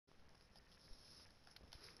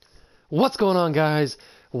What's going on, guys?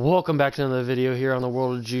 Welcome back to another video here on the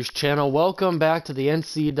World of Juice channel. Welcome back to the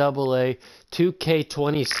NCAA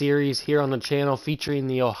 2K20 series here on the channel featuring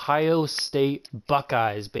the Ohio State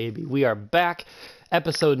Buckeyes, baby. We are back,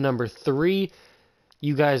 episode number 3.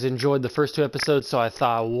 You guys enjoyed the first 2 episodes, so I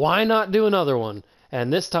thought, why not do another one?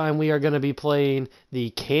 And this time we are going to be playing the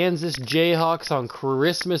Kansas Jayhawks on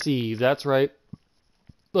Christmas Eve. That's right.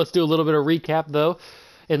 Let's do a little bit of recap, though.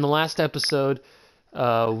 In the last episode,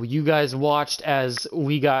 you guys watched as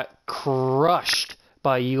we got crushed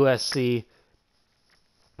by USC,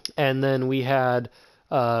 and then we did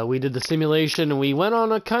the simulation, and we went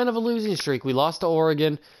on a kind of a losing streak. We lost to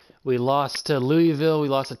Oregon, we lost to Louisville, we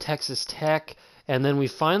lost to Texas Tech, and then we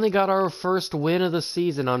finally got our first win of the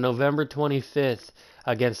season on November 25th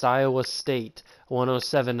against Iowa State,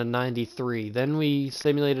 107-93. Then we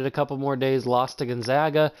simulated a couple more days, lost to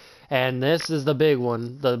Gonzaga, and this is the big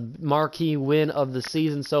one, the marquee win of the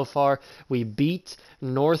season so far. We beat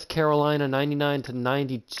North Carolina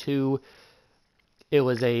 99-92. It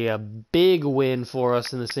was a big win for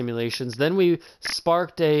us in the simulations. Then we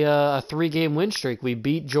sparked a 3-game win streak. We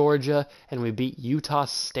beat Georgia and we beat Utah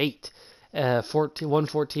State,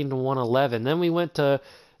 114-111. Then we went to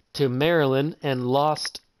Maryland and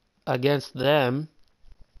lost against them,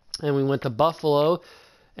 and we went to Buffalo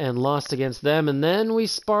and lost against them, and then we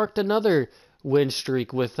sparked another win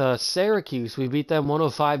streak with Syracuse. We beat them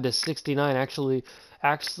 105-69,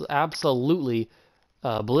 absolutely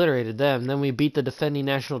obliterated them. Then we beat the defending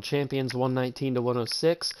national champions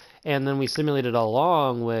 119-106, and then we simulated a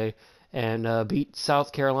long way and beat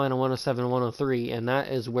South Carolina 107-103, and that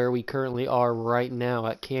is where we currently are right now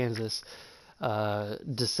at Kansas.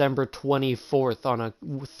 December 24th on a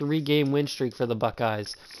 3-game win streak for the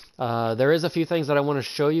Buckeyes. There is a few things that I want to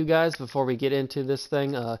show you guys before we get into this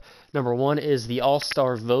thing. Number one is the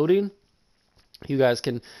All-Star voting. You guys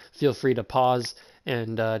can feel free to pause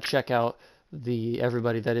and check out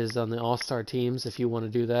everybody that is on the All-Star teams. If you want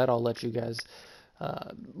to do that, I'll let you guys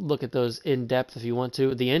look at those in depth if you want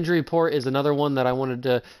to. The injury report is another one that I wanted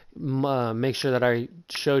to make sure that I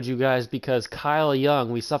showed you guys, because Kyle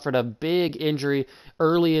Young, we suffered a big injury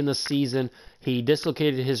early in the season. He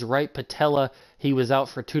dislocated his right patella. He was out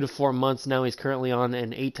for 2 to 4 months. Now he's currently on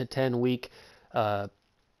an 8 to 10 week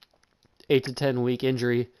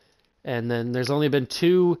injury. And then there's only been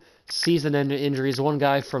 2 season-ending injuries. One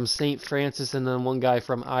guy from St. Francis and then one guy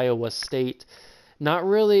from Iowa State. Not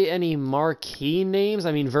really any marquee names.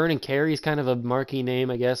 I mean, Vernon Carey's kind of a marquee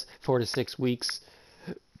name, I guess, 4 to 6 weeks.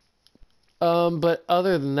 But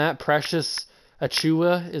other than that, Precious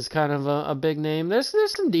Achua is kind of a big name. There's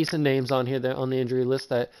some decent names on here on the injury list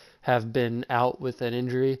that have been out with an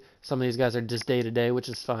injury. Some of these guys are just day-to-day, which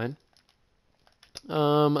is fine.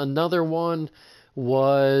 Another one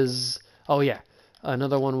was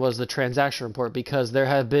the transaction report, because there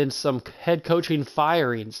have been some head coaching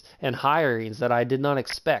firings and hirings that I did not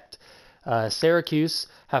expect. Syracuse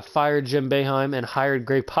have fired Jim Boeheim and hired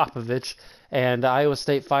Greg Popovich, and Iowa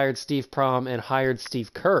State fired Steve Prohm and hired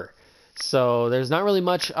Steve Kerr. So there's not really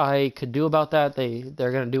much I could do about that.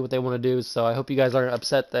 They're going to do what they want to do, so I hope you guys aren't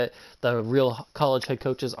upset that the real college head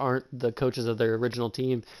coaches aren't the coaches of their original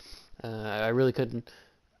team. I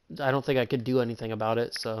don't think I could do anything about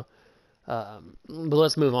it, so... but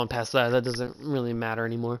let's move on past that. That doesn't really matter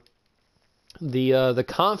anymore. The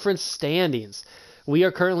conference standings. We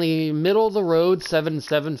are currently middle of the road,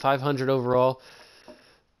 7-7, 500 overall.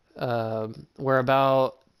 We're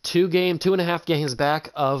about 2.5 games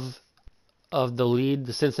back of the lead.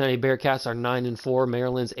 The Cincinnati Bearcats are 9-4.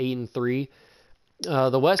 Maryland's 8-3.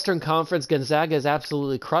 The Western Conference, Gonzaga is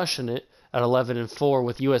absolutely crushing it at 11-4,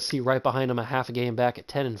 with USC right behind them, a half a game back at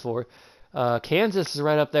 10-4. Kansas is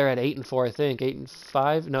right up there at 8-4, I think.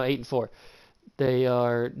 8-5? No, 8-4. They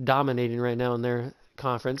are dominating right now in their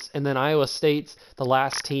conference. And then Iowa State's the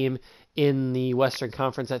last team in the Western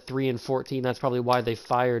Conference at 3-14. That's probably why they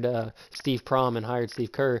fired Steve Prohm and hired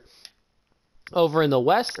Steve Kerr. Over in the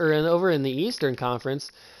over in the Eastern Conference,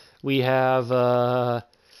 we have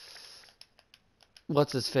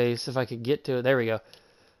what's his face? If I could get to it, there we go.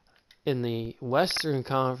 In the Western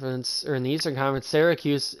Conference, or in the Eastern Conference,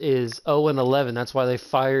 Syracuse is 0-11. That's why they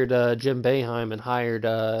fired Jim Boeheim and hired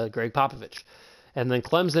Greg Popovich. And then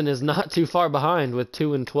Clemson is not too far behind with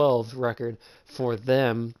 2-12 record for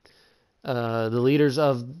them. The leaders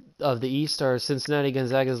of the East are Cincinnati.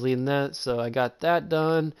 Gonzaga's leading that, so I got that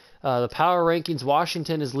done. The power rankings,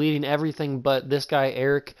 Washington is leading everything but this guy,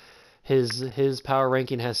 Eric. His power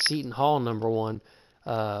ranking has Seton Hall number 1.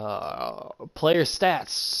 Player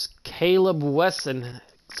stats, Caleb Wesson,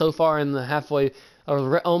 so far in the halfway,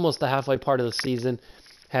 or almost the halfway part of the season,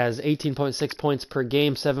 has 18.6 points per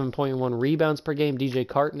game, 7.1 rebounds per game. DJ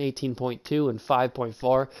Carton, 18.2 and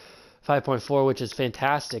 5.4, which is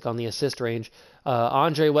fantastic on the assist range.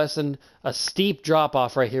 Andre Wesson, a steep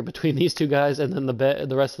drop-off right here between these two guys, and then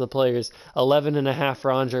the rest of the players. 11.5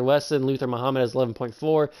 for Andre Wesson. Luther Muhammad has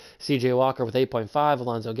 11.4. CJ Walker with 8.5.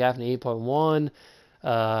 Alonzo Gaffney, 8.1.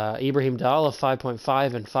 Ibrahim Dalla,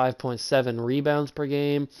 5.5 and 5.7 rebounds per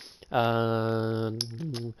game.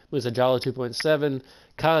 Musa Jallo, 2.7.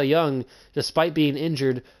 Kyle Young, despite being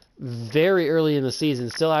injured very early in the season,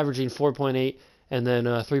 still averaging 4.8 and then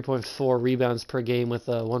 3.4 rebounds per game with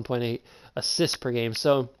 1.8 assists per game.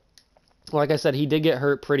 So, like I said, he did get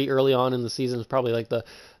hurt pretty early on in the season. It was probably like the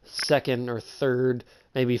second or third,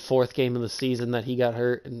 maybe fourth game of the season that he got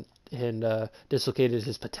hurt and dislocated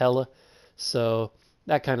his patella. So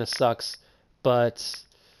that kind of sucks. But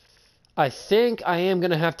I think I am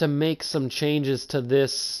going to have to make some changes to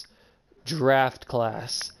this draft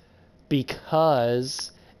class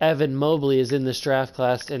because Evan Mobley is in this draft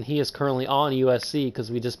class and he is currently on USC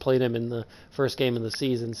because we just played him in the first game of the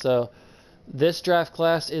season. So this draft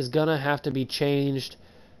class is going to have to be changed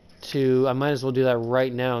to, I might as well do that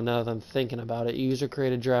right now that I'm thinking about it. User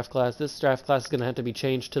created draft class. This draft class is going to have to be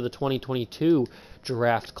changed to the 2022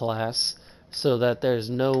 draft class so that there's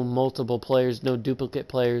no multiple players, no duplicate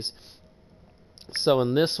players. So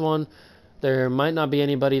in this one, there might not be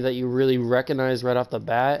anybody that you really recognize right off the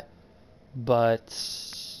bat, but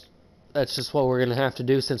that's just what we're going to have to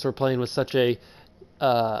do since we're playing with such a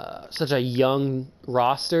young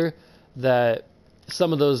roster that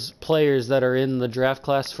some of those players that are in the draft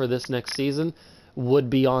class for this next season would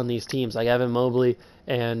be on these teams, like Evan Mobley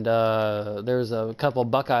and there's a couple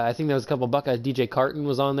Buckeyes. I think there was a couple Buckeyes. DJ Carton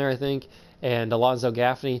was on there, I think, and Alonzo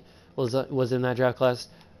Gaffney was in that draft class.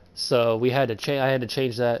 So we had to I had to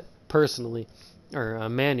change that personally or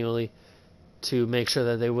manually to make sure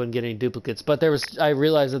that they wouldn't get any duplicates. But I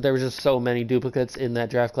realized that there was just so many duplicates in that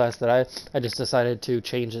draft class that I just decided to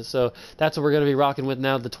change it. So that's what we're going to be rocking with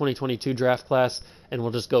now, the 2022 draft class, and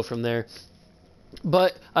we'll just go from there.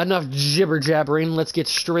 But enough jibber-jabbering. Let's get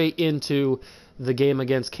straight into the game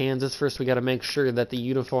against Kansas. First, we got to make sure that the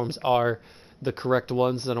uniforms are the correct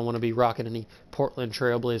ones. I don't want to be rocking any Portland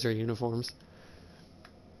Trailblazer uniforms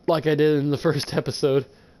like I did in the first episode.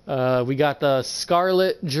 We got the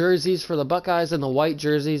scarlet jerseys for the Buckeyes and the white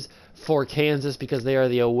jerseys for Kansas because they are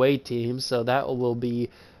the away team. So that will be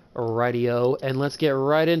rightio. And let's get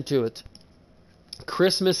right into it.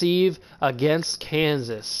 Christmas Eve against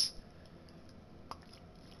Kansas.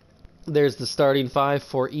 There's the starting five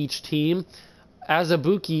for each team.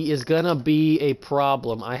 Azubuike is going to be a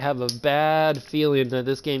problem. I have a bad feeling that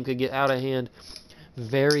this game could get out of hand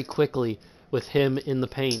very quickly with him in the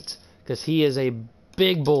paint because he is a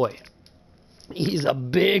big boy. He's a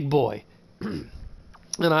big boy. And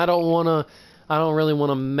I don't really want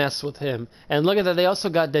to mess with him. And look at that, they also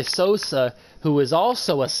got De Sosa, who is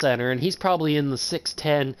also a center, and he's probably in the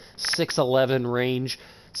 6'10", 6'11 range.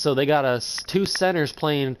 So they got two centers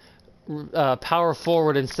playing power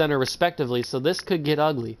forward and center respectively, so this could get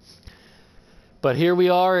ugly. But here we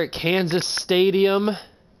are at Kansas Stadium.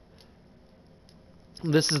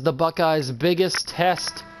 This is the Buckeyes' biggest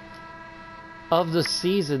test of the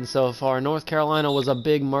season so far. North Carolina was a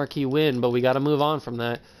big marquee win, but we got to move on from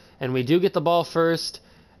that. And we do get the ball first,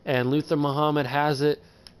 and Luther Muhammad has it,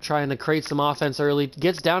 trying to create some offense early.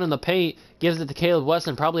 Gets down in the paint, gives it to Caleb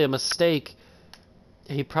Weston, probably a mistake.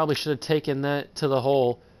 He probably should have taken that to the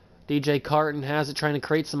hole. DJ Carton has it, trying to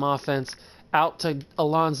create some offense. Out to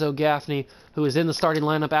Alonzo Gaffney, who is in the starting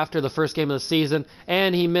lineup after the first game of the season,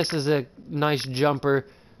 and he misses a nice jumper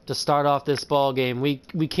to start off this ball game.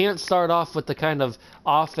 We can't start off with the kind of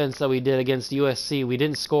offense that we did against USC. We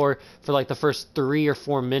didn't score for like the first 3 or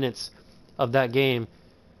 4 minutes of that game.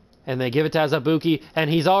 And they give it to Azubuike, and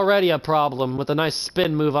he's already a problem with a nice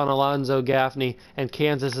spin move on Alonzo Gaffney, and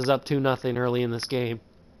Kansas is up 2-0 early in this game.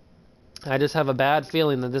 I just have a bad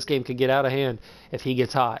feeling that this game could get out of hand if he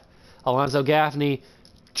gets hot. Alonzo Gaffney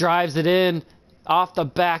drives it in off the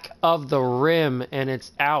back of the rim, and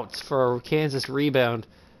it's out for a Kansas rebound.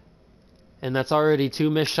 And that's already 2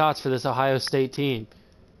 missed shots for this Ohio State team.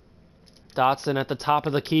 Dotson at the top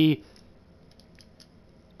of the key.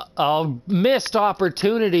 A missed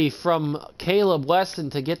opportunity from Caleb Weston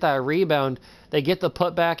to get that rebound. They get the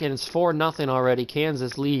putback, and it's 4-0 already.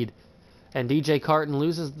 Kansas lead. And DJ Carton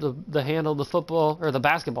loses the handle of the football, or the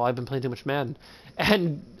basketball. I've been playing too much Madden.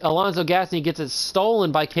 And Alonzo Gaffney gets it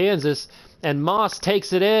stolen by Kansas, and Moss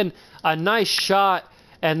takes it in. A nice shot,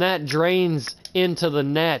 and that drains into the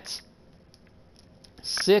net.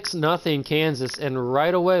 6-0 Kansas, and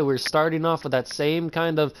right away we're starting off with that same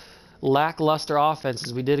kind of lackluster offense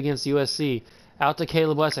as we did against USC. Out to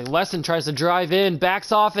Caleb Wesson. Wesson tries to drive in,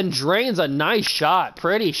 backs off, and drains a nice shot.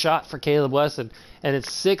 Pretty shot for Caleb Wesson. And it's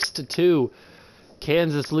 6-2.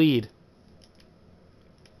 Kansas lead.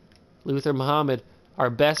 Luther Muhammad, our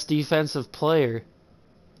best defensive player,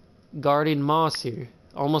 guarding Moss here.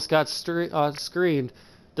 Almost got screened.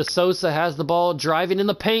 DeSosa has the ball, driving in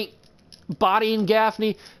the paint, bodying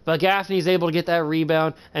Gaffney, but Gaffney's able to get that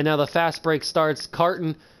rebound, and now the fast break starts.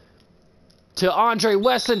 Carton to Andre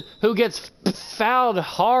Wesson, who gets fouled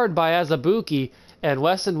hard by Azubuike, and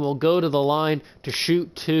Wesson will go to the line to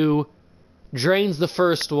shoot 2. Drains the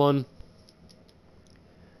first one.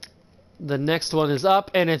 The next one is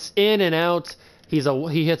up, and it's in and out. He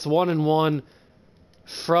hits 1 and 1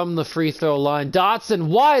 from the free throw line. Dotson,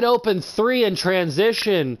 wide open 3 in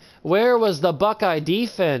transition. Where was the Buckeye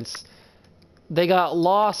defense? They got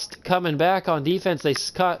lost coming back on defense. They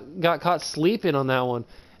got caught sleeping on that one.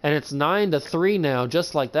 And it's 9-3 now,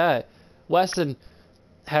 just like that. Wesson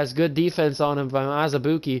has good defense on him by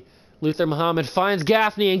Azubuike. Luther Muhammad finds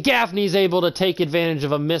Gaffney, and Gaffney's able to take advantage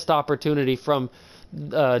of a missed opportunity from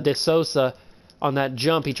DeSosa on that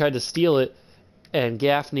jump. He tried to steal it, and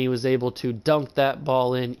Gaffney was able to dunk that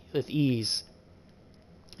ball in with ease.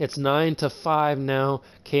 It's 9-5 now.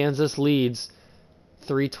 Kansas leads.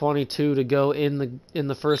 3:22 to go in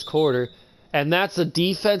the first quarter. And that's a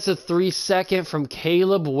defensive 3-second from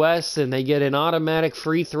Caleb Wesson. They get an automatic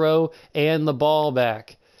free throw and the ball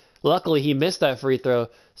back. Luckily, he missed that free throw.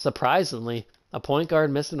 Surprisingly, a point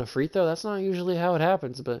guard missing a free throw, that's not usually how it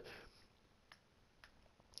happens, but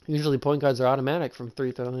usually point guards are automatic from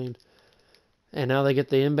free throw line. And now they get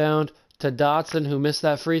the inbound to Dotson, who missed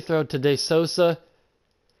that free throw, to DeSosa.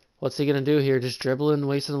 What's he going to do here? Just dribbling,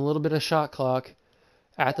 wasting a little bit of shot clock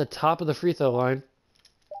at the top of the free throw line.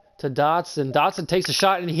 To Dotson. Dotson takes a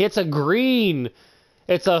shot and he hits a green.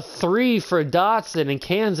 It's a 3 for Dotson, and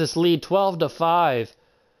Kansas lead 12-5.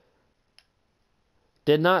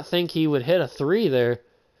 Did not think he would hit a 3 there.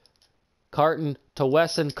 Carton to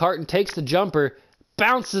Wesson. Carton takes the jumper,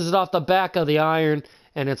 bounces it off the back of the iron,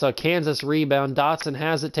 and it's a Kansas rebound. Dotson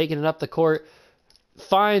has it, taking it up the court.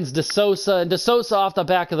 Finds DeSosa, and DeSosa off the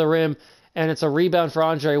back of the rim, and it's a rebound for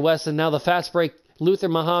Andre Wesson. Now the fast break, Luther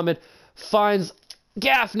Muhammad finds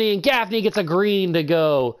Gaffney, and Gaffney gets a green to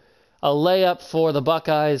go. A layup for the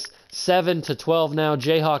Buckeyes. 7-12 now.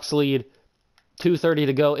 Jayhawks lead. 2:30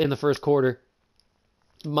 to go in the first quarter.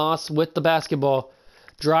 Moss with the basketball,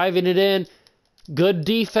 driving it in. Good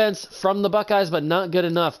defense from the Buckeyes, but not good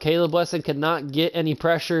enough. Caleb Wesson could not get any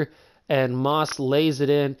pressure, and Moss lays it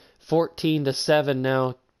in. 14-7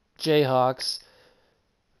 now. Jayhawks.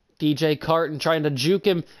 DJ Carton trying to juke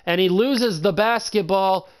him, and he loses the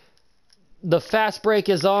basketball. The fast break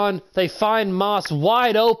is on. They find Moss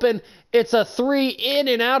wide open. It's a 3 in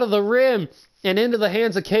and out of the rim and into the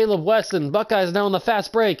hands of Caleb Wesson. Buckeyes now on the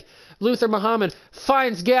fast break. Luther Muhammad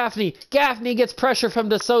finds Gaffney. Gaffney gets pressure from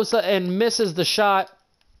DeSosa and misses the shot.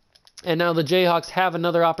 And now the Jayhawks have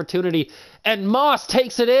another opportunity. And Moss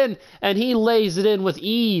takes it in, and he lays it in with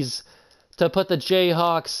ease to put the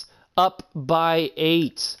Jayhawks up by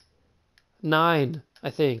 8. 9, I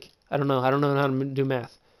think. I don't know. I don't know how to do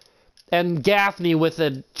math. And Gaffney with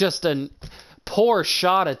just a poor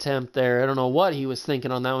shot attempt there. I don't know what he was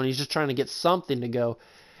thinking on that one. He's just trying to get something to go.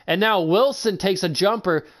 And now Wilson takes a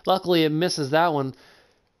jumper. Luckily, it misses that one.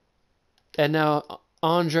 And now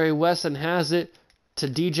Andre Wesson has it to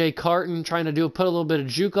DJ Carton, trying to put a little bit of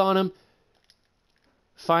juke on him.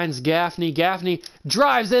 Finds Gaffney. Gaffney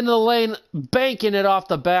drives into the lane, banking it off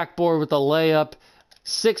the backboard with a layup.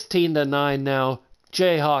 16-9 now.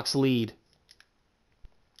 Jayhawks lead.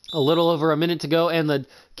 A little over a minute to go, and the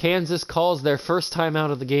Kansas calls their first time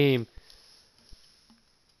out of the game.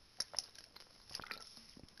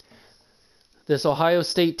 This Ohio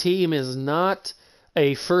State team is not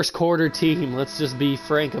a first quarter team. Let's just be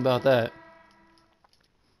frank about that.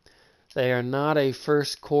 They are not a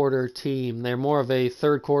first quarter team. They're more of a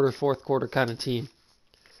third quarter, fourth quarter kind of team.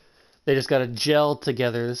 They just got to gel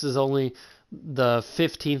together. This is only the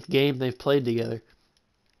 15th game they've played together.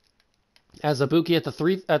 Azubuike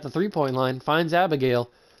at the three-point line finds Abigail.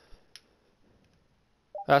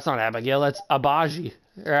 That's not Abigail. That's Abaji.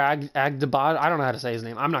 Or Agdabad. I don't know how to say his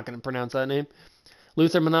name. I'm not going to pronounce that name.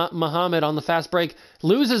 Luther Muhammad on the fast break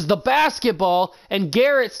loses the basketball, and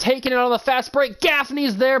Garrett's taking it on the fast break.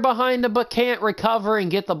 Gaffney's there behind him, but can't recover and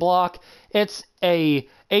get the block. It's a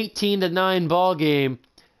 18-9 ball game.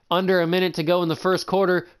 Under a minute to go in the first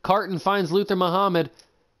quarter. Carton finds Luther Muhammad.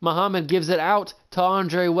 Muhammad gives it out to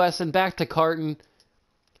Andre Wesson. Back to Carton.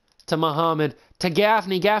 To Muhammad. to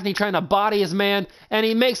Gaffney. Gaffney trying to body his man, and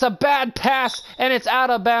he makes a bad pass, and it's out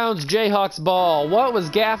of bounds. Jayhawks ball. What was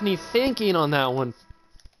Gaffney thinking on that one?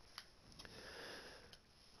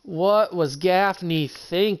 What was Gaffney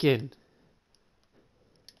thinking?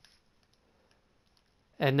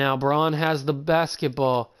 And now Braun has the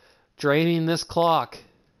basketball, draining this clock.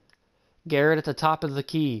 Garrett at the top of the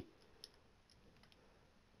key.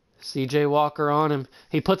 CJ Walker on him.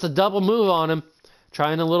 He puts a double move on him,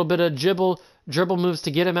 trying a little bit of dribble moves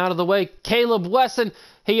to get him out of the way. Caleb Wesson,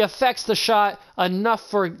 he affects the shot enough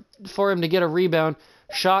for him to get a rebound.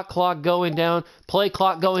 Shot clock going down, play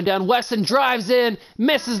clock going down. Wesson drives in,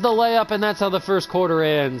 misses the layup, and that's how the first quarter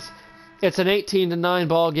ends. It's an 18-9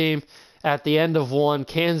 ball game at the end of one.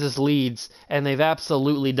 Kansas leads, and they've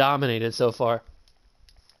absolutely dominated so far.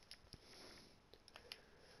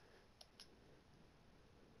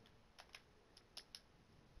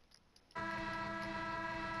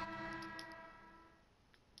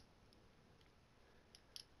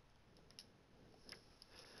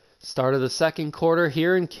 Start of the second quarter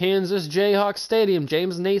here in Kansas Jayhawk Stadium,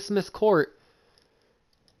 James Naismith Court.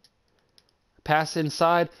 Pass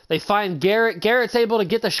inside. They find Garrett. Garrett's able to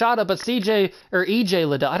get the shot up, but EJ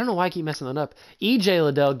Liddell, I don't know why I keep messing that up. EJ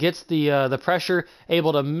Liddell gets the pressure,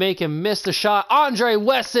 able to make him miss the shot. Andre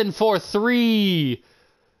Wesson for three.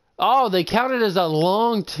 Oh, they counted as a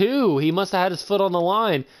long two. He must have had his foot on the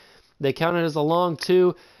line. They counted as a long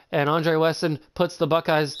two. And Andre Wesson puts the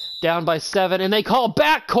Buckeyes down by 7. And they call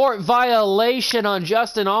backcourt violation on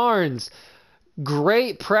Justin Arns.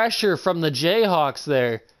 Great pressure from the Jayhawks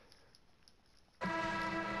there.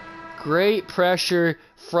 Great pressure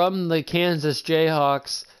from the Kansas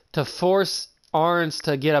Jayhawks to force Arns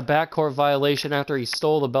to get a backcourt violation after he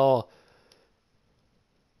stole the ball.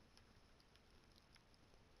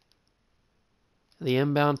 The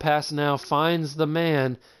inbound pass now finds the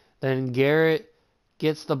man. Then Garrett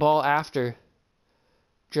gets the ball after.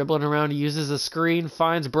 Dribbling around, he uses a screen,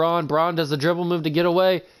 finds Braun. Braun does a dribble move to get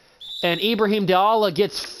away. And Ibrahim Diallo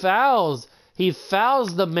gets fouled. He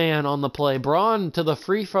fouls the man on the play. Braun to the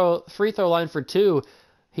free throw line for 2.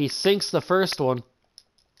 He sinks the first one.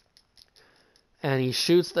 And he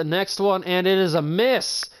shoots the next one, and it is a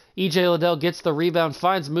miss. EJ Liddell gets the rebound,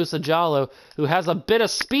 finds Musa Jallow, who has a bit of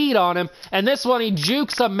speed on him. And this one, he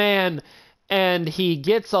jukes a man, and he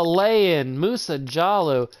gets a lay-in. Musa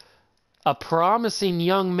Jallow, a promising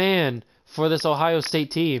young man for this Ohio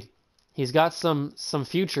State team. He's got some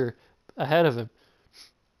future ahead of him.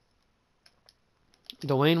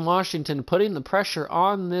 Dwayne Washington putting the pressure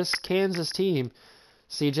on this Kansas team.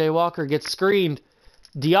 CJ Walker gets screened.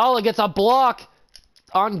 Diallo gets a block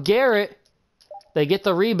on Garrett. They get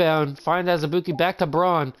the rebound. Find Azubuike back to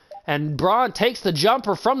Braun. And Braun takes the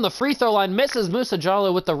jumper from the free throw line. Misses Musa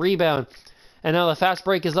Jallow with the rebound. And now the fast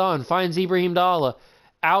break is on. Finds Ibrahim Diallo.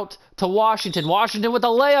 Out to Washington. Washington with a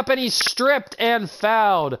layup, and he's stripped and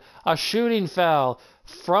fouled. A shooting foul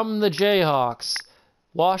from the Jayhawks.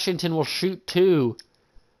 Washington will shoot 2.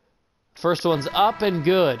 First one's up and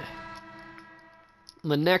good.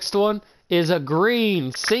 The next one is a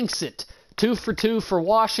green. Sinks it. 2 for 2 for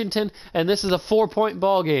Washington, and this is a 4-point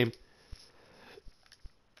ball game.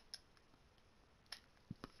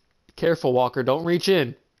 Careful, Walker. Don't reach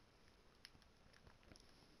in.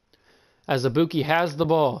 Azubuike has the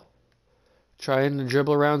ball. Trying to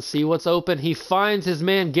dribble around, see what's open. He finds his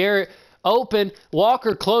man Garrett open.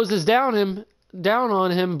 Walker closes down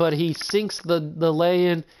on him, but he sinks the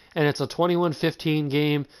lay-in, and it's a 21-15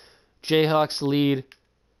 game. Jayhawks lead.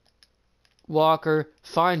 Walker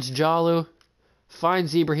finds Jallow.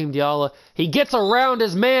 Finds Ibrahim Diallo. He gets around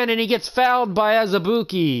his man, and he gets fouled by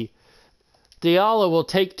Azubuike. Diallo will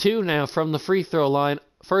take 2 now from the free throw line.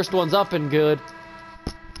 First one's up and good.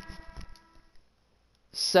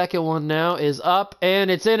 Second one now is up,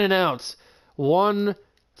 and it's in and out. 1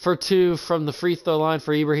 for 2 from the free throw line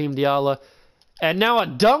for Ibrahim Diallo. And now a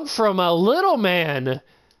dunk from a little man.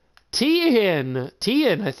 Tien,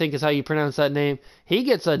 I think is how you pronounce that name. He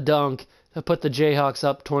gets a dunk to put the Jayhawks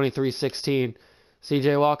up 23-16.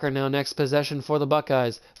 CJ Walker now next possession for the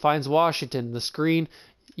Buckeyes. Finds Washington. The screen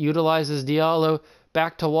utilizes Diallo.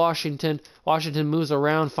 Back to Washington. Washington moves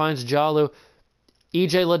around, finds Jallow.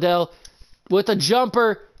 EJ Liddell with a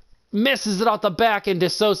jumper, misses it off the back, and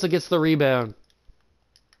DeSosa gets the rebound.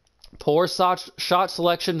 Poor shot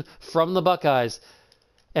selection from the Buckeyes.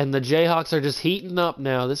 And the Jayhawks are just heating up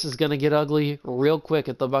now. This is going to get ugly real quick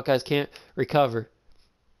if the Buckeyes can't recover.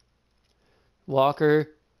 Walker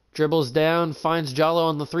dribbles down, finds Jallow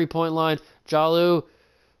on the three-point line. Jallow,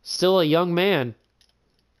 still a young man.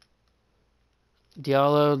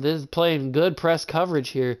 Diallo, this is playing good press coverage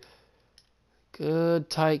here. Good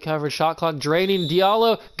tight coverage. Shot clock draining.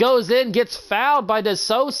 Diallo goes in, gets fouled by De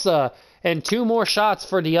Sousa. And 2 more shots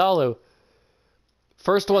for Diallo.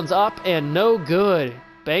 First one's up and no good.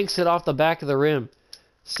 Banks it off the back of the rim.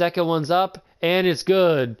 Second one's up and it's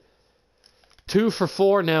good. 2 for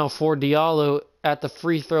 4 now for Diallo at the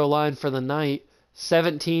free throw line for the night.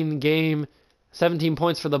 17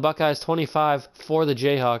 points for the Buckeyes, 25 for the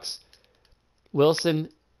Jayhawks. Wilson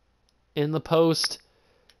in the post.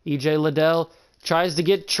 E.J. Liddell tries to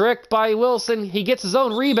get tricked by Wilson. He gets his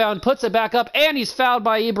own rebound, puts it back up, and he's fouled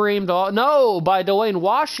by by Dwayne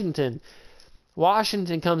Washington.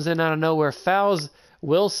 Washington comes in out of nowhere, fouls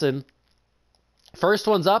Wilson. First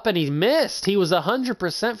one's up, and he missed. He was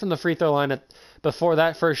 100% from the free throw line before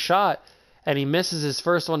that first shot, and he misses his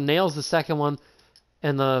first one, nails the second one,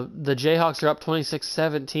 and the Jayhawks are up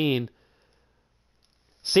 26-17.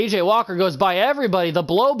 C.J. Walker goes by everybody. The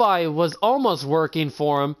blow-by was almost working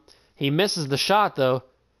for him. He misses the shot, though.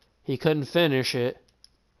 He couldn't finish it.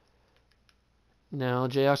 Now,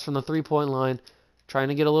 Jayhawks from the three-point line, trying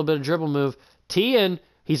to get a little bit of dribble move. Tien,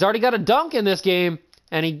 he's already got a dunk in this game,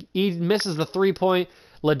 and he misses the three-point.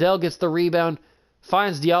 Liddell gets the rebound,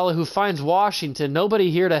 finds Diallo, who finds Washington.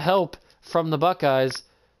 Nobody here to help from the Buckeyes,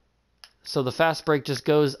 so the fast break just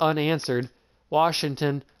goes unanswered.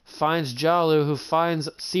 Washington finds Jalu, who finds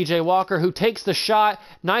C.J. Walker, who takes the shot.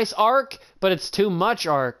 Nice arc, but it's too much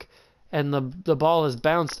arc. And the ball is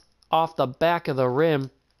bounced off the back of the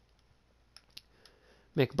rim.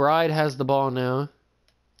 McBride has the ball now.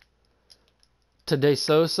 To De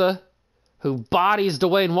Sousa, who bodies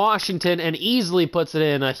Dwayne Washington and easily puts it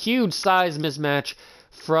in. A huge size mismatch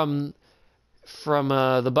from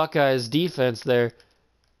the Buckeyes defense there.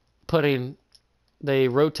 They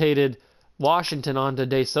rotated Washington onto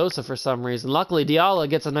De Sousa for some reason. Luckily, Diallo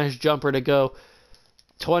gets a nice jumper to go.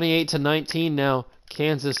 28-19 now.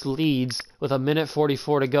 Kansas leads with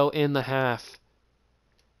 1:44 to go in the half.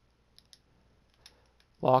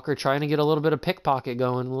 Walker trying to get a little bit of pickpocket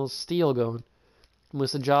going, a little steal going.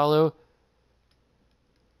 Musa Jallo.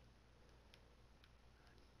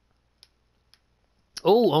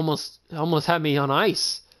 Oh, almost had me on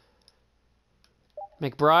ice.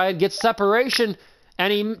 McBride gets separation,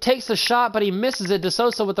 and he takes the shot, but he misses it. De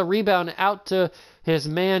Sousa with the rebound out to his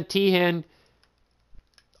man, Tehan,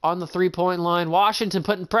 on the three-point line. Washington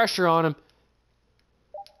putting pressure on him.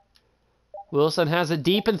 Wilson has it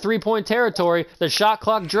deep in three-point territory. The shot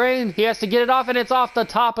clock drained. He has to get it off, and it's off the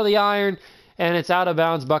top of the iron, and it's out of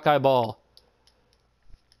bounds, Buckeye ball.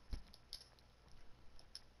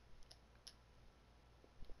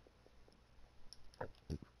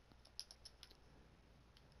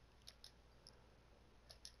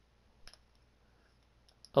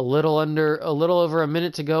 A little over a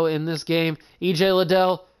minute to go in this game. E.J.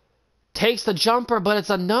 Liddell takes the jumper, but it's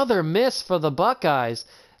another miss for the Buckeyes.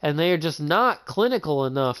 And they are just not clinical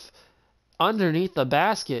enough underneath the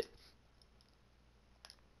basket.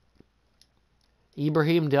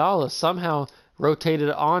 Ibrahim Diallo somehow rotated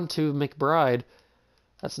onto McBride.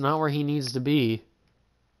 That's not where he needs to be.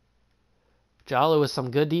 Diallo with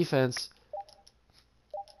some good defense.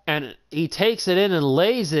 And he takes it in and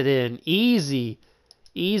lays it in.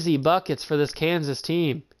 Easy buckets for this Kansas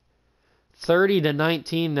team.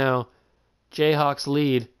 30-19 now. Jayhawks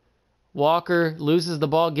lead. Walker loses the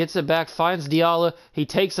ball, gets it back, finds Diallo. He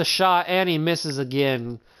takes a shot, and he misses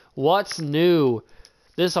again. What's new?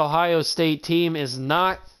 This Ohio State team is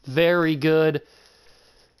not very good.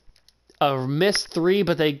 A missed three,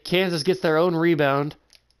 but Kansas gets their own rebound.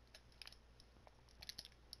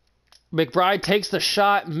 McBride takes the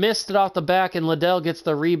shot, missed it off the back, and Liddell gets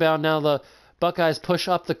the rebound. Now the Buckeyes push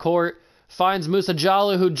up the court. Finds Musa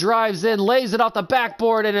Jallo, who drives in, lays it off the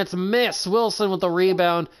backboard, and it's missed. Wilson with the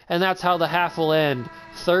rebound, and that's how the half will end.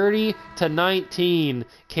 30-19,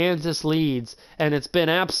 Kansas leads, and it's been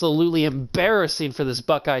absolutely embarrassing for this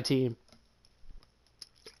Buckeye team.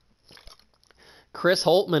 Chris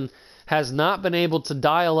Holtmann has not been able to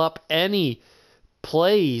dial up any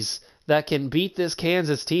plays that can beat this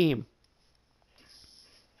Kansas team.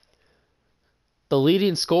 The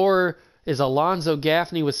leading scorer is Alonzo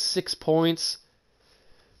Gaffney with 6 points.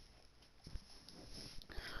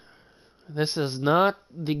 This is not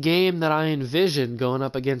the game that I envisioned going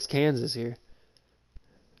up against Kansas here.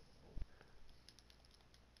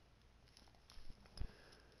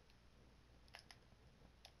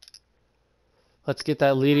 Let's get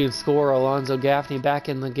that leading scorer, Alonzo Gaffney, back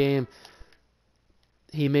in the game.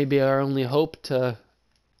 He may be our only hope to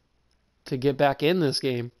get back in this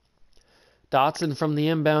game. Dotson from the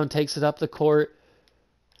inbound takes it up the court.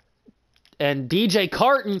 And DJ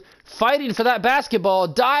Carton, fighting for that basketball,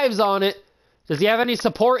 dives on it. Does he have any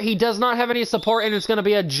support? He does not have any support, and it's going to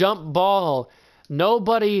be a jump ball.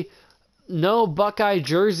 Nobody, no Buckeye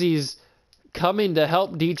jerseys coming to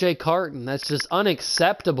help DJ Carton. That's just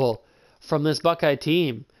unacceptable from this Buckeye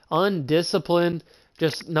team. Undisciplined,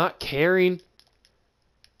 just not caring.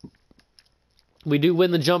 We do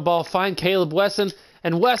win the jump ball. Find Caleb Wesson,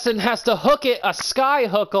 and Wesson has to hook it, a sky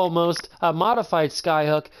hook almost, a modified sky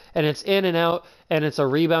hook, and it's in and out, and it's a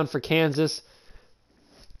rebound for Kansas.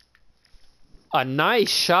 A nice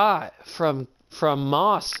shot from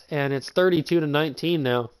Moss, and it's 32-19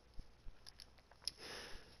 now.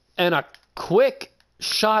 And a quick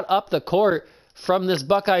shot up the court from this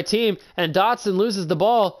Buckeye team, and Dotson loses the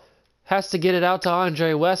ball, has to get it out to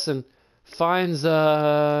Andre Wesson. Finds,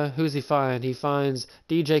 who's he find? He finds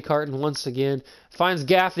DJ Carton once again. Finds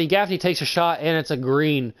Gaffney. Gaffney takes a shot, and it's a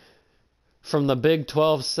green from the Big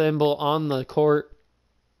 12 symbol on the court.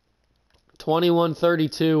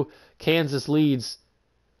 21-32, Kansas leads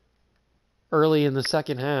early in the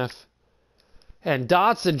second half. And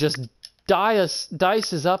Dotson just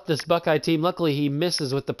dices up this Buckeye team. Luckily, he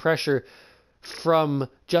misses with the pressure from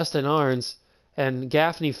Justin Arns. And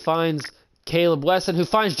Gaffney finds Caleb Wesson, who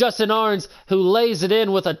finds Justin Arns, who lays it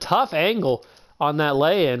in with a tough angle on that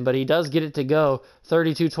lay-in, but he does get it to go.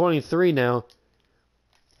 32-23 now.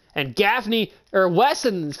 And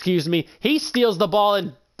Wesson, he steals the ball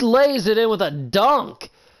and lays it in with a dunk.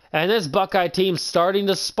 And this Buckeye team's starting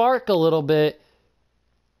to spark a little bit.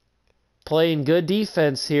 Playing good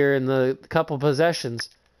defense here in the couple possessions.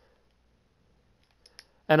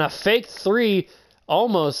 And a fake three,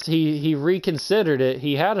 almost, he reconsidered it.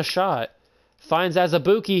 He had a shot. Finds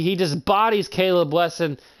Azubuike. He just bodies Caleb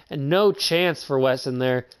Wesson, and no chance for Wesson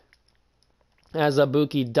there.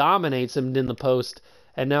 Azubuike dominates him in the post.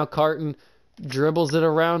 And now Carton dribbles it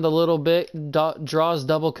around a little bit, draws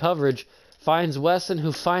double coverage. Finds Wesson,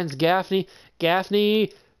 who finds Gaffney.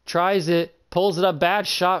 Gaffney tries it, pulls it up. Bad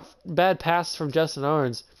shot, bad pass from Justin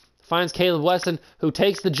Arns. Finds Caleb Wesson, who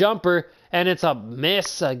takes the jumper, and it's a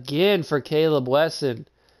miss again for Caleb Wesson.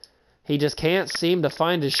 He just can't seem to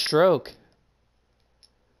find his stroke.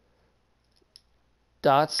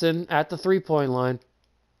 Dotson at the three-point line.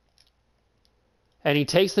 And he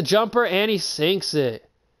takes the jumper, and he sinks it.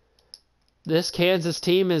 This Kansas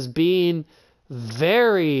team is being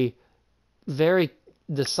very, very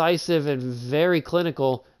decisive and very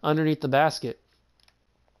clinical underneath the basket.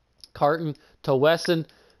 Carton to Wesson.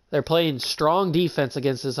 They're playing strong defense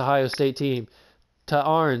against this Ohio State team. To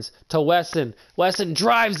Arns, to Wesson. Wesson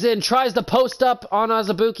drives in, tries to post up on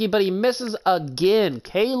Azubuike, but he misses again.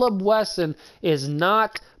 Caleb Wesson is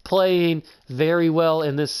not playing very well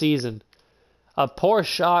in this season. A poor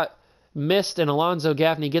shot missed, and Alonzo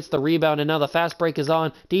Gaffney gets the rebound, and now the fast break is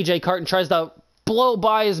on. DJ Carton tries to blow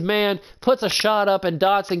by his man, puts a shot up, and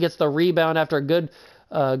Dotson gets the rebound after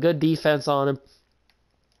a good defense on him.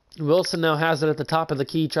 Wilson now has it at the top of the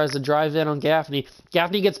key, tries to drive in on Gaffney.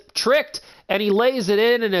 Gaffney gets tricked, and he lays it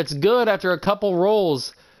in, and it's good after a couple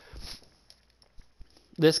rolls.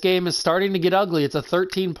 This game is starting to get ugly. It's a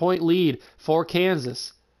 13-point lead for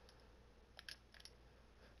Kansas.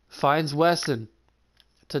 Finds Wesson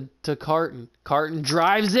to Carton. Carton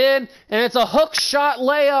drives in, and it's a hook shot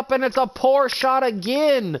layup, and it's a poor shot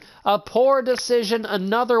again. A poor decision,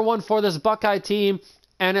 another one for this Buckeye team.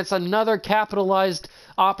 And it's another capitalized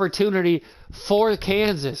opportunity for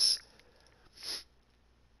Kansas.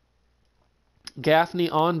 Gaffney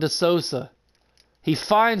on to Sosa. He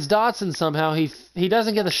finds Dotson somehow. He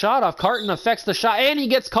doesn't get the shot off. Carton affects the shot, and he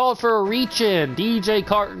gets called for a reach-in. DJ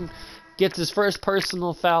Carton gets his first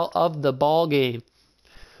personal foul of the ball game.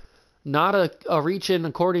 Not a reach-in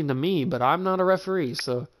according to me, but I'm not a referee.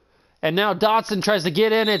 And now Dotson tries to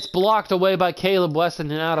get in. It's blocked away by Caleb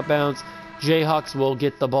Wesson and out of bounds. Jayhawks will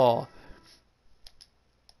get the ball.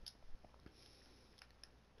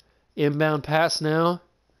 Inbound pass now.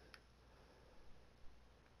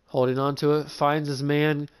 Holding on to it. Finds his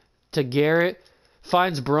man to Garrett.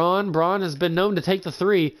 Finds Braun. Braun has been known to take the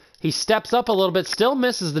three. He steps up a little bit. Still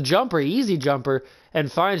misses the jumper. Easy jumper.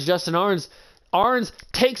 And finds Justin Arns. Arns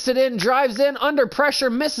takes it in, drives in, under pressure,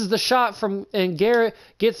 misses the shot and Garrett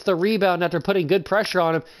gets the rebound after putting good pressure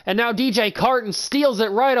on him. And now DJ Carton steals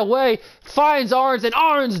it right away, finds Arns, and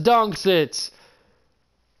Arns dunks it.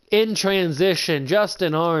 In transition,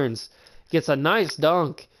 Justin Arns gets a nice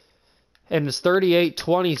dunk. And it's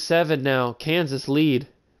 38-27 now, Kansas lead.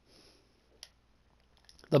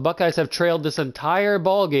 The Buckeyes have trailed this entire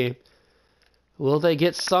ball game. Will they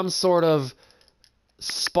get some sort of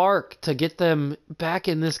spark to get them back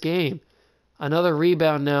in this game? Another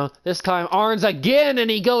rebound now. This time Arns again,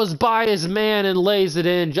 and he goes by his man and lays it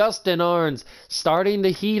in. Justin Arns starting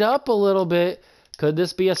to heat up a little bit. Could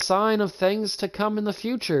this be a sign of things to come in the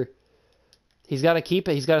future? He's got to keep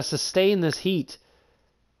it. He's got to sustain this heat.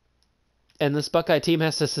 And this Buckeye team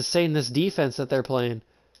has to sustain this defense that they're playing.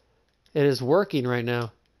 It is working right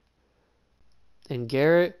now. And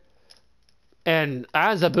Garrett and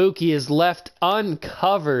Azubuike is left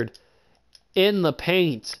uncovered in the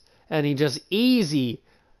paint. And he just easy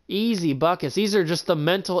buckets. These are just the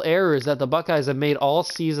mental errors that the Buckeyes have made all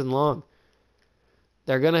season long.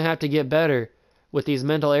 They're going to have to get better with these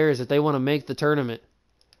mental errors if they want to make the tournament.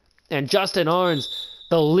 And Justin Arns,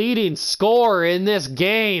 the leading scorer in this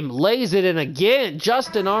game, lays it in again.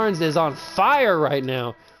 Justin Arns is on fire right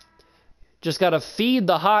now. Just got to feed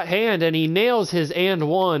the hot hand, and he nails his and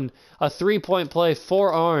one. A three-point play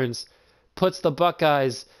for Arns. Puts the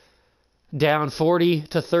Buckeyes down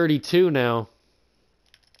 40-32 now.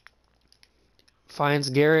 Finds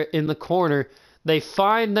Garrett in the corner. They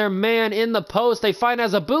find their man in the post. They find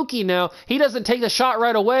Azubuike now. He doesn't take the shot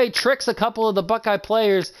right away. Tricks a couple of the Buckeye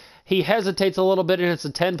players. He hesitates a little bit, and it's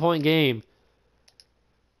a 10-point game.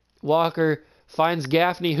 Walker finds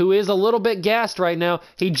Gaffney, who is a little bit gassed right now.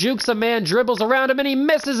 He jukes a man, dribbles around him, and he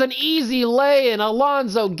misses an easy lay-in.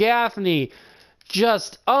 Alonzo Gaffney,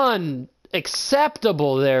 just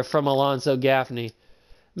unacceptable there from Alonzo Gaffney.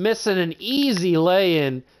 Missing an easy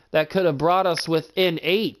lay-in that could have brought us within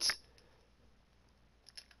 8.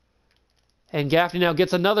 And Gaffney now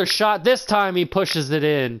gets another shot. This time he pushes it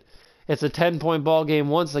in. It's a 10-point ball game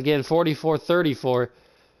once again, 44-34,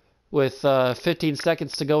 with 15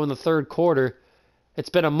 seconds to go in the third quarter. It's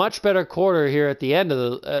been a much better quarter here at the end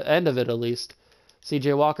of it, at least.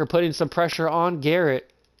 C.J. Walker putting some pressure on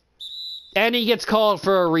Garrett. And he gets called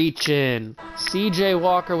for a reach-in. C.J.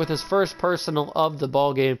 Walker with his first personal of the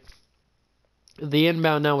ball game. The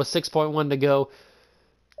inbound now with 6.1 to go.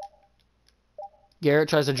 Garrett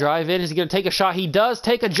tries to drive in. Is he going to take a shot? He does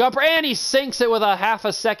take a jumper, and he sinks it with a half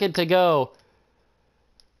a second to go.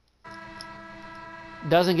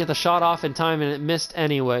 Doesn't get the shot off in time, and it missed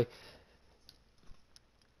anyway.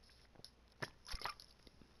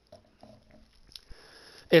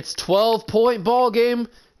 It's 12-point ball game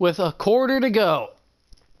with a quarter to go.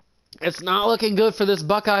 It's not looking good for this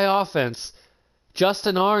Buckeye offense.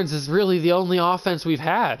 Justin Arns is really the only offense we've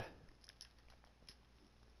had.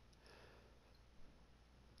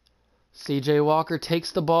 C.J. Walker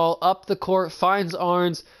takes the ball up the court, finds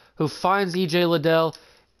Arns, who finds E.J. Liddell.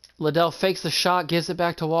 Liddell fakes the shot, gives it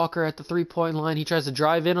back to Walker at the three-point line. He tries to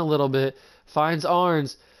drive in a little bit, finds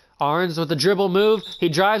Arns. Arns with the dribble move. He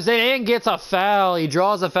drives in and gets a foul. He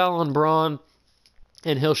draws a foul on Braun,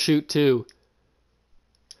 and he'll shoot 2.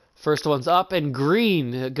 First one's up, and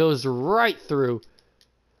Green. It goes right through.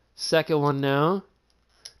 Second one now.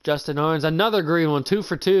 Justin Arns, another green one, 2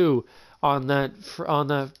 for 2. On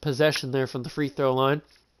that possession there from the free throw line.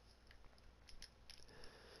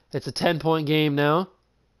 It's a 10-point game now.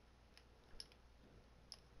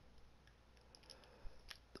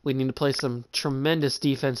 We need to play some tremendous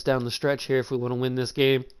defense down the stretch here if we want to win this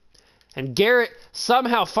game. And Garrett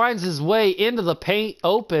somehow finds his way into the paint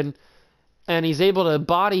open, and he's able to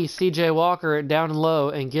body C.J. Walker down low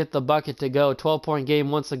and get the bucket to go. 12-point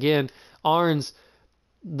game once again. Arns,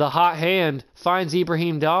 the hot hand, finds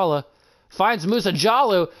Ibrahim Dalla. Finds Musa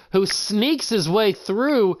Jalou, who sneaks his way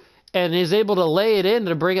through and is able to lay it in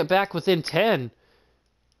to bring it back within 10.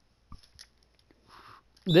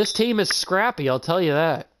 This team is scrappy, I'll tell you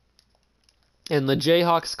that. And the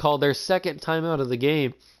Jayhawks called their second timeout of the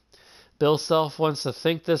game. Bill Self wants to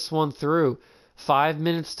think this one through. 5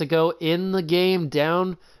 minutes to go in the game,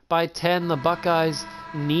 down by 10. The Buckeyes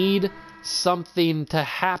need something to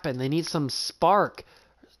happen. They need some spark.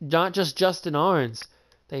 Not just Justin Arns.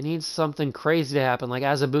 They need something crazy to happen, like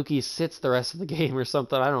Azubuike sits the rest of the game or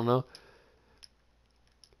something. I don't know.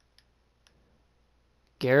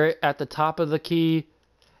 Garrett at the top of the key.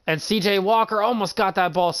 And C.J. Walker almost got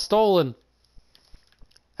that ball stolen.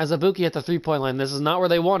 Azubuike at the three-point line. This is not where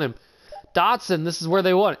they want him. Dotson, this is where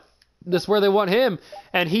they want it. This is where they want him.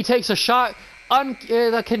 And he takes a shot,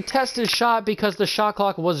 a contested shot because the shot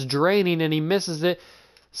clock was draining and he misses it.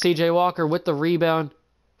 C.J. Walker with the rebound.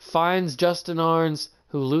 Finds Justin Arns,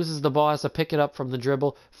 who loses the ball, has to pick it up from the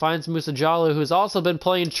dribble. Finds Musa Jalou, who's also been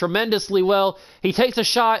playing tremendously well. He takes a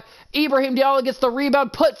shot. Ibrahim Diallo gets the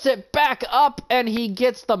rebound, puts it back up, and he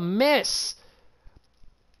gets the miss.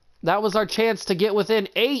 That was our chance to get within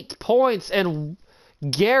 8 points, and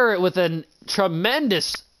Garrett with a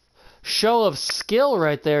tremendous show of skill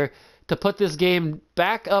right there to put this game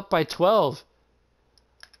back up by 12.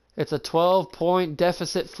 It's a 12-point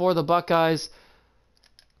deficit for the Buckeyes.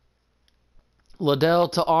 Liddell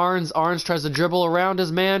to Arns. Arns tries to dribble around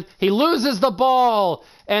his man. He loses the ball,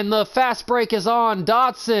 and the fast break is on.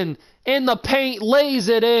 Dotson in the paint lays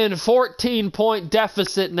it in. 14-point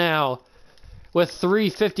deficit now with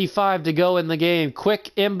 3:55 to go in the game.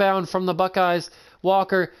 Quick inbound from the Buckeyes.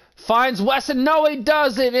 Walker finds Wesson. No, he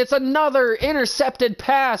doesn't. It's another intercepted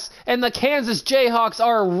pass, and the Kansas Jayhawks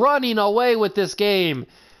are running away with this game.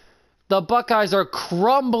 The Buckeyes are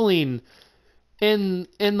crumbling in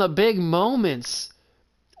the big moments.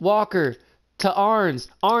 Walker to Arns.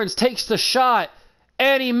 Arns takes the shot,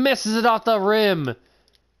 and he misses it off the rim.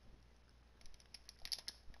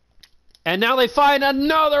 And now they find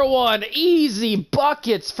another one. Easy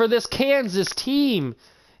buckets for this Kansas team.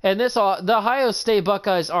 And the Ohio State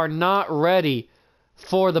Buckeyes are not ready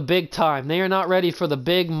for the big time. They are not ready for the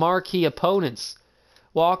big marquee opponents.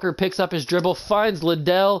 Walker picks up his dribble, finds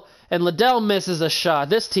Liddell, and Liddell misses a shot.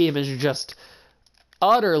 This team is just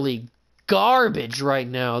utterly garbage right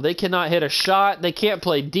now. They cannot hit a shot. They can't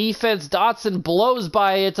play defense. Dotson blows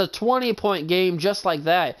by. It's a 20-point game just like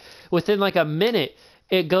that. Within like a minute,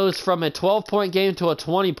 it goes from a 12-point game to a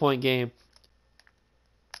 20-point game.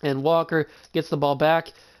 And Walker gets the ball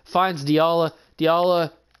back, finds Diallo.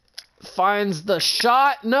 Diallo finds the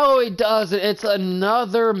shot. No, he doesn't. It's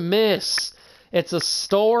another miss. It's a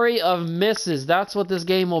story of misses. That's what this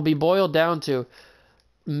game will be boiled down to.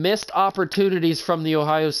 Missed opportunities from the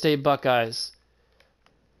Ohio State Buckeyes.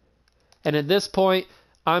 And at this point,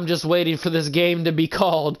 I'm just waiting for this game to be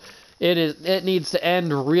called. It needs to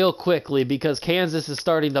end real quickly because Kansas is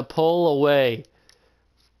starting to pull away.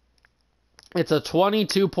 It's a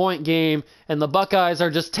 22-point game, and the Buckeyes are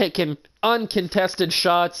just taking uncontested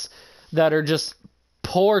shots that are just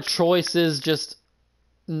poor choices, just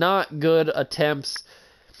not good attempts.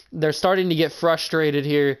 They're starting to get frustrated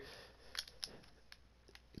here.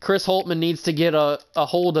 Chris Holtmann needs to get a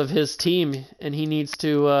hold of his team, and he needs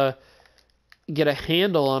to get a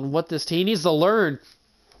handle on what this team... He needs to learn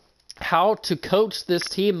how to coach this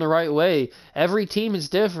team the right way. Every team is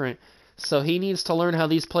different, so he needs to learn how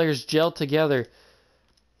these players gel together.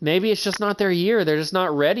 Maybe it's just not their year. They're just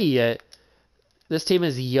not ready yet. This team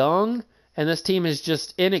is young, and this team is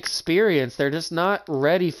just inexperienced. They're just not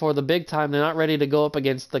ready for the big time. They're not ready to go up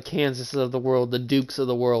against the Kansases of the world, the Dukes of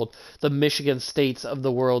the world, the Michigan States of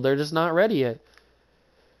the world. They're just not ready yet.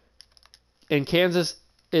 And Kansas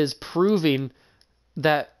is proving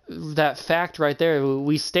that fact right there.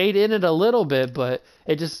 We stayed in it a little bit, but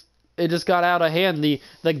it just got out of hand.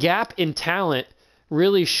 The gap in talent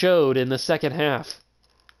really showed in the second half.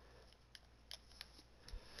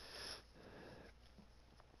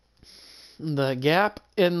 The gap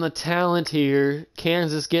in the talent here,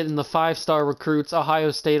 Kansas getting the 5-star recruits, Ohio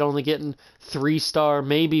State only getting 3-star,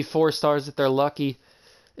 maybe 4 stars if they're lucky.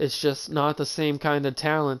 It's just not the same kind of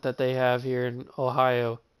talent that they have here in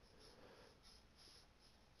Ohio.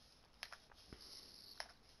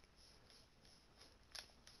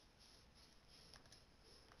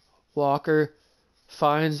 Walker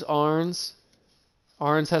finds Arns.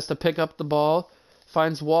 Arns has to pick up the ball.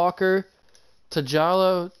 Finds Walker to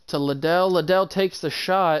Jallo to Liddell. Liddell takes the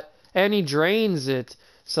shot, and he drains it.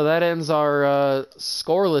 So that ends our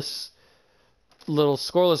scoreless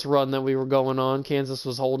run that we were going on. Kansas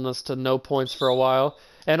was holding us to no points for a while.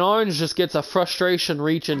 And Orange just gets a frustration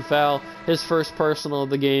reach and foul, his first personal of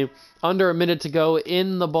the game. Under a minute to go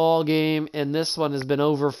in the ball game, and this one has been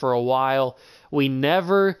over for a while. We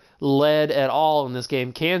never led at all in this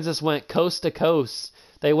game. Kansas went coast to coast.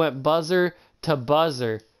 They went buzzer to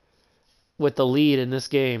buzzer with the lead in this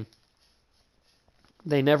game.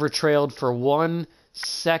 They never trailed for 1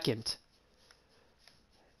 second.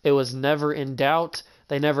 It was never in doubt.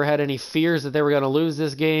 They never had any fears that they were going to lose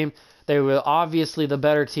this game. They were obviously the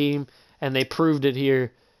better team, and they proved it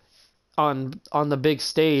here on the big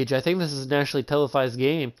stage. I think this is a nationally televised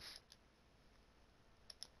game.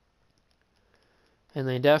 And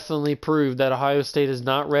they definitely proved that Ohio State is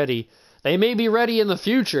not ready. They may be ready in the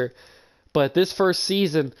future, but this first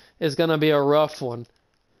season is going to be a rough one.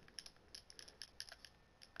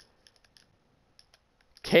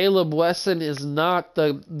 Caleb Wesson is not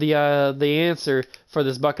the answer for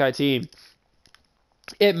this Buckeye team.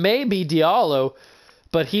 It may be Diallo,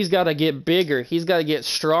 but he's got to get bigger. He's got to get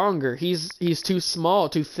stronger. He's too small,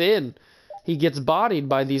 too thin. He gets bodied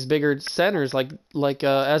by these bigger centers like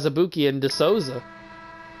Azubuike and DeSouza.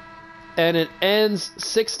 And it ends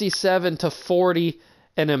 67-40,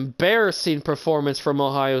 an embarrassing performance from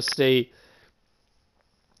Ohio State.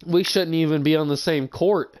 We shouldn't even be on the same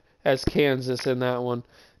court as Kansas in that one.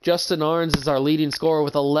 Justin Arns is our leading scorer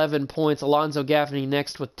with 11 points. Alonzo Gaffney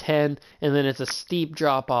next with 10, and then it's a steep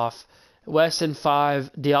drop-off. Weston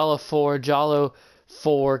 5, Diallo 4, Jallo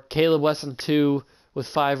 4, Caleb Weston 2 with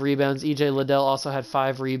 5 rebounds. EJ Liddell also had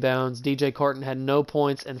 5 rebounds. DJ Corton had no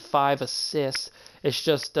points and 5 assists. It's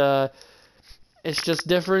just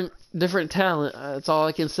different talent. That's all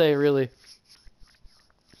I can say, really.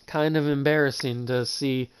 Kind of embarrassing to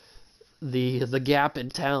see the gap in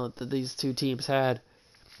talent that these two teams had.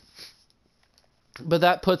 But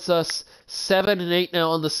that puts us 7-8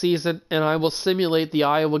 now on the season, and I will simulate the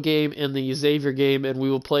Iowa game and the Xavier game, and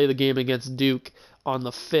we will play the game against Duke on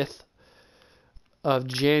the 5th of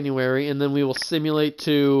January, and then we will simulate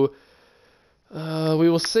to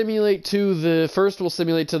we'll simulate to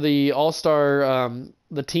the All-Star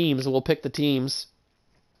the teams. We'll pick the teams.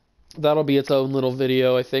 That'll be its own little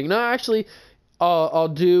video, I think. No, actually,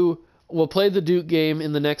 we'll play the Duke game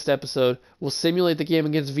in the next episode. We'll simulate the game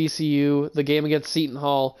against VCU, the game against Seton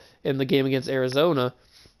Hall, and the game against Arizona.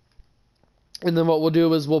 And then what we'll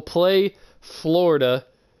do is we'll play Florida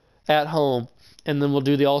at home, and then we'll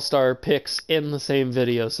do the All-Star picks in the same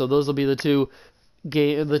video. So those will be the two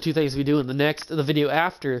things we do in the video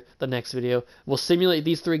after the next video. We'll simulate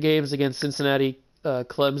these 3 games against Cincinnati,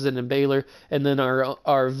 Clemson, and Baylor, and then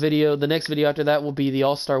the next video after that will be the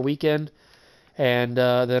All-Star weekend. And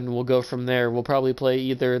then we'll go from there. We'll probably play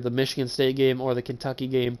either the Michigan State game or the Kentucky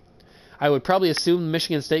game. I would probably assume the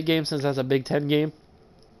Michigan State game since that's a Big Ten game.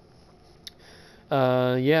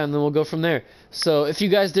 Yeah, and then we'll go from there. So if you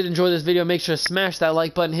guys did enjoy this video, make sure to smash that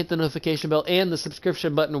like button, hit the notification bell, and the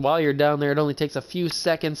subscription button while you're down there. It only takes a few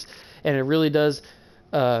seconds, and it really does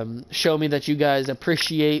show me that you guys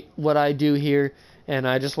appreciate what I do here. And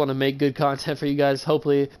I just want to make good content for you guys.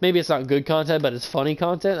 Hopefully, maybe it's not good content, but it's funny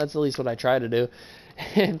content. That's at least what I try to do.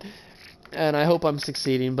 And I hope I'm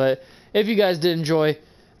succeeding. But if you guys did enjoy,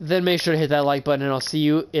 then make sure to hit that like button, and I'll see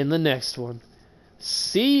you in the next one.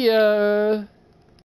 See ya!